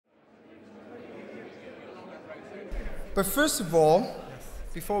But first of all,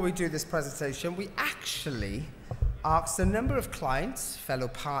 before we do this presentation, we actually asked a number of clients, fellow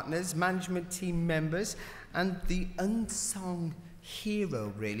partners, management team members, and the unsung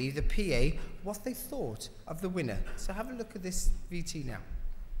hero, really, the PA, what they thought of the winner. So have a look at this VT now.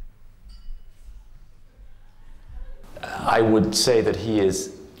 I would say that he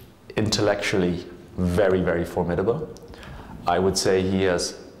is intellectually very, very formidable. I would say he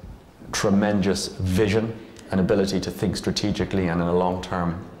has tremendous vision and ability to think strategically and in a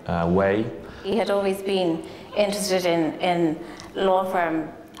long-term way. He had always been interested in law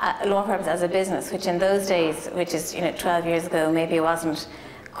firms as a business, which in those days, which is 12 years ago, maybe wasn't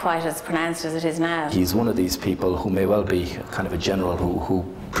quite as pronounced as it is now. He's one of these people who may well be kind of a general who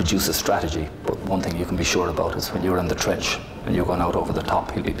produces strategy, but one thing you can be sure about is when you're in the trench and you're going out over the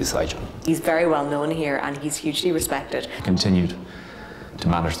top, he'll be beside you. He's very well known here and he's hugely respected. Continued to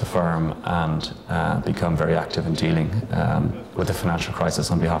manage the firm and become very active in dealing with the financial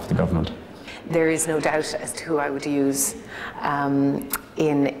crisis on behalf of the government. There is no doubt as to who I would use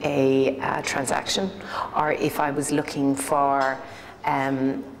in a transaction, or if I was looking for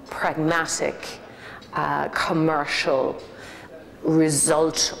pragmatic, commercial,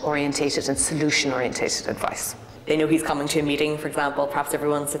 result-orientated and solution-orientated advice. They know he's coming to a meeting, for example, perhaps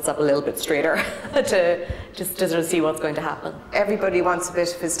everyone sits up a little bit straighter to sort of see what's going to happen. Everybody wants a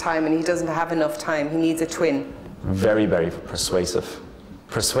bit of his time and he doesn't have enough time. He needs a twin. Very, very persuasive.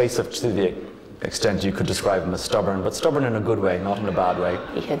 Persuasive to the extent you could describe him as stubborn, but stubborn in a good way, not in a bad way.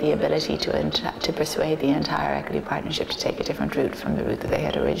 He had the ability to persuade the entire equity partnership to take a different route from the route that they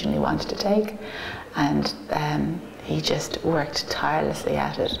had originally wanted to take, and he just worked tirelessly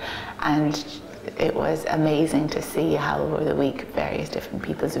at it, and it was amazing to see how over the week various different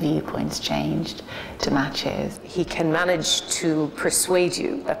people's viewpoints changed to match his. He can manage to persuade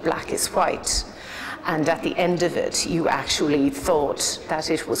you that black is white, and at the end of it you actually thought that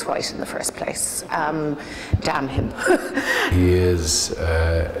it was white in the first place. Damn him. He is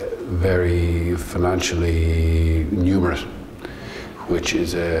very financially numerate, which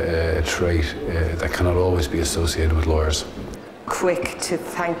is a trait that cannot always be associated with lawyers. Quick to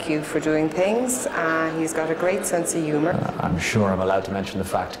thank you for doing things. He's got a great sense of humour. I'm sure I'm allowed to mention the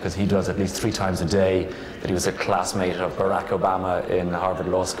fact, because he does at least 3 times a day, that he was a classmate of Barack Obama in Harvard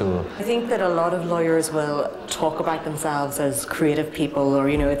Law School. I think that a lot of lawyers will talk about themselves as creative people, or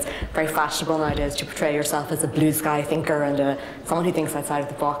it's very fashionable nowadays to portray yourself as a blue sky thinker and someone who thinks outside of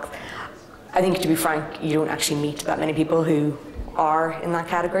the box. I think, to be frank, you don't actually meet that many people who are in that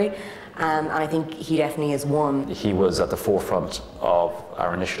category. And I think he definitely is one. He was at the forefront of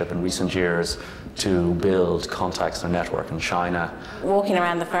our initiative in recent years to build contacts and a network in China. Walking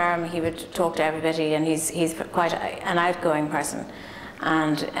around the firm, he would talk to everybody, and he's quite an outgoing person,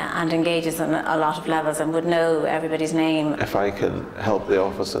 and engages on a lot of levels and would know everybody's name. If I can help the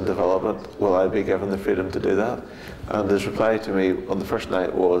office in development, will I be given the freedom to do that? And his reply to me on the first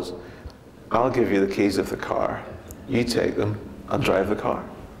night was, I'll give you the keys of the car, you take them and drive the car.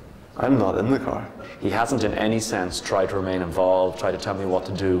 I'm not in the car. He hasn't in any sense tried to remain involved, tried to tell me what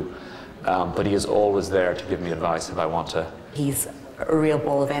to do, but he is always there to give me advice if I want to. He's a real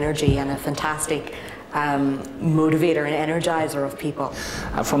ball of energy and a fantastic motivator and energizer of people.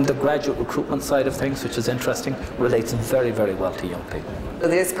 And from the graduate recruitment side of things, which is interesting, relates very, very well to young people. So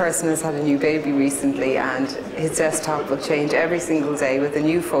this person has had a new baby recently, and his desktop will change every single day with a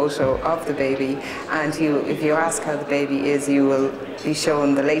new photo of the baby, and if you ask how the baby is, you will be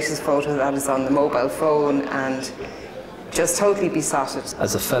shown the latest photo that is on the mobile phone, and just totally besotted.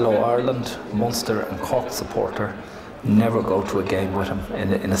 As a fellow Ireland, Munster and Cork supporter, never go to a game with him.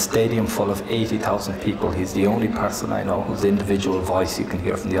 In a stadium full of 80,000 people, he's the only person I know whose individual voice you can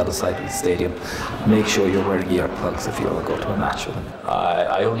hear from the other side of the stadium. Make sure you're wearing earplugs if you ever go to a match with him.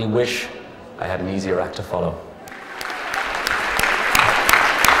 I only wish I had an easier act to follow.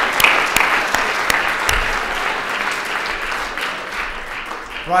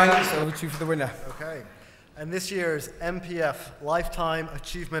 Brian, it's over to you for the winner. Okay. And this year's MPF Lifetime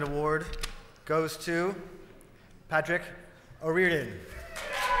Achievement Award goes to Padraig O Riordain.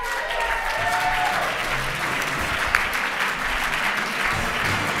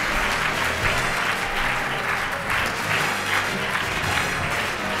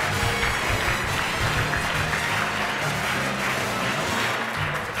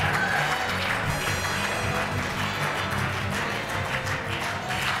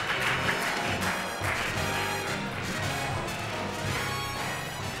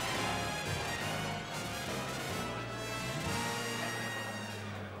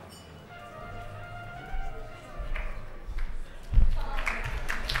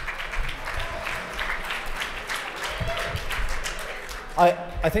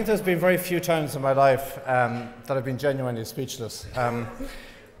 I think there's been very few times in my life that I've been genuinely speechless.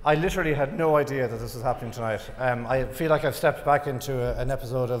 I literally had no idea that this was happening tonight. I feel like I've stepped back into an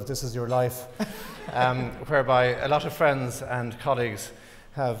episode of This Is Your Life, whereby a lot of friends and colleagues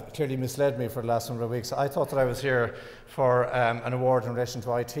have clearly misled me for the last number of weeks. I thought that I was here for an award in relation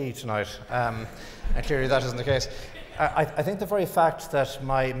to IT tonight, and clearly that isn't the case. I think the very fact that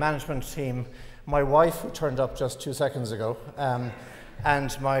my management team, my wife who turned up just 2 seconds ago,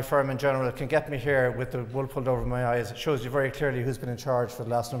 and my firm in general can get me here with the wool pulled over my eyes. It shows you very clearly who's been in charge for the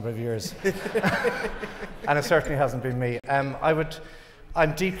last number of years. And it certainly hasn't been me.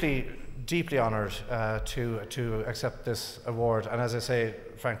 I'm deeply honoured to accept this award, and as I say,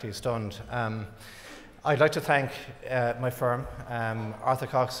 frankly stunned. I'd like to thank my firm. Arthur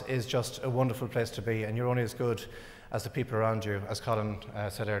Cox is just a wonderful place to be, and you're only as good as the people around you, as Colin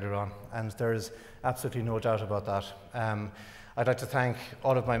said earlier on, and there's absolutely no doubt about that. I'd like to thank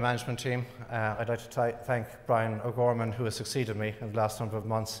all of my management team. I'd like to thank Brian O'Gorman, who has succeeded me in the last number of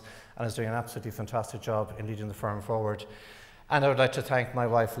months and is doing an absolutely fantastic job in leading the firm forward. And I would like to thank my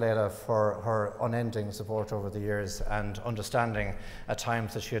wife Leila for her unending support over the years and understanding at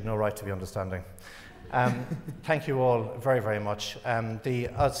times that she had no right to be understanding. Thank you all very, very much. The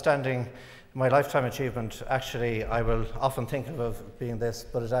outstanding, my lifetime achievement, actually, I will often think of being this,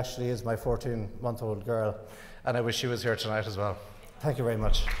 but it actually is my 14-month-old girl, and I wish she was here tonight as well. Thank you very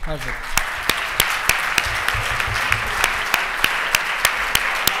much. Thank you.